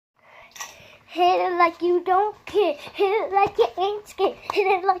Hit it like you don't care. Hit it like you ain't scared. Hit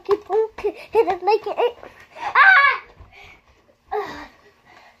it like you don't care. Hit it like you ain't.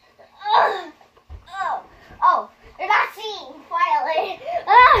 Oh, you're not seeing finally.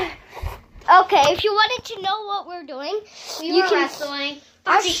 Okay, if you wanted to know what we're doing, you can wrestling.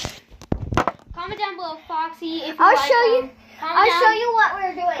 Foxy. Comment down below, Foxy. If you I'll like show you. them. I'll show you what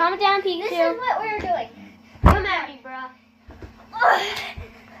we're doing. Comment down, Pikachu. This is what we're doing. Come at me, bro.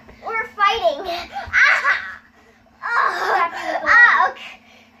 We're fighting. Okay.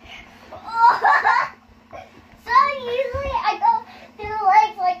 So usually I go to the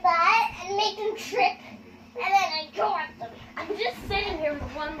legs like that and make them trick, and then I go at them. I'm just sitting here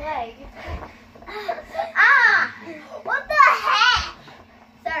with one leg. What the heck?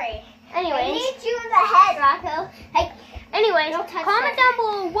 Sorry. Anyways. I need you in the head, Rocco. Hey. Anyways, comment down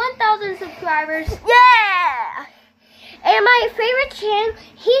below 1,000 subscribers. Yeah! And my favorite channel,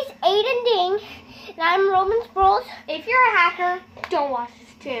 he's Aiden Ding, and I'm Roman's Bros. If you're a hacker, don't watch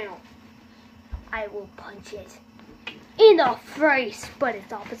this channel. I will punch it. In the face, but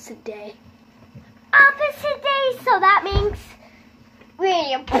it's opposite day. Opposite day, so that means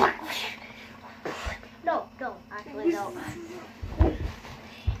no, actually no.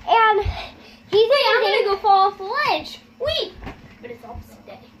 And he's I'm gonna go fall off the ledge. Wait, but it's opposite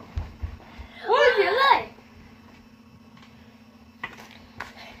day. Where's your leg?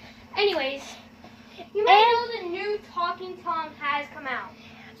 Anyways, you might know the new Talking Tom has come out.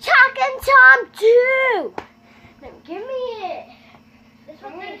 Talking Tom 2. No, give me it. This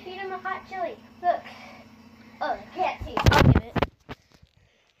one's gonna feed him a hot chili. Look. Oh, I can't see. I'll give it.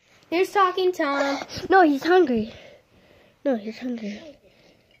 Here's Talking Tom. No, he's hungry. No, he's hungry.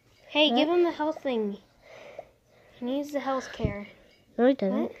 Hey, give him the health thing. He needs the health care. No, he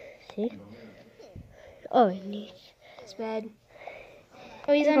doesn't. See? Oh, he needs. It's bad.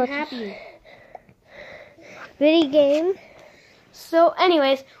 Oh, he's unhappy. Video game. So,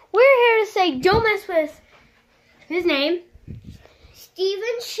 anyways, we're here to say don't mess with his name.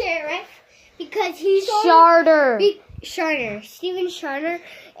 Steven Sheriff, because he's Sharder. Sharner. Steven Sharner.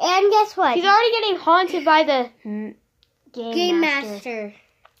 And guess what? He's already getting haunted by the Game Master.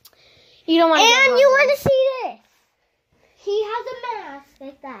 You don't want to And you want to see this? He has a mask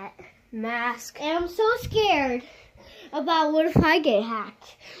like that. Mask. And I'm so scared about what if I get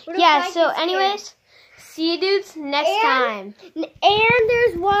hacked. Yeah, so anyways, see you dudes next time. And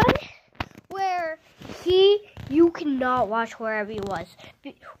there's one where you cannot watch wherever you was.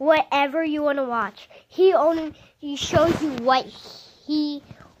 Whatever you want to watch. He shows you what he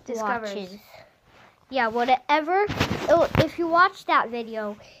discovers. Watches. Yeah, whatever. If you watch that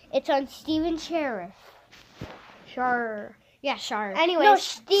video, it's on Steven Sheriff. Sure. Yeah, Sheriff. Anyways, no,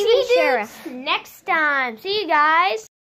 Steven Sheriff. Next time. See you guys.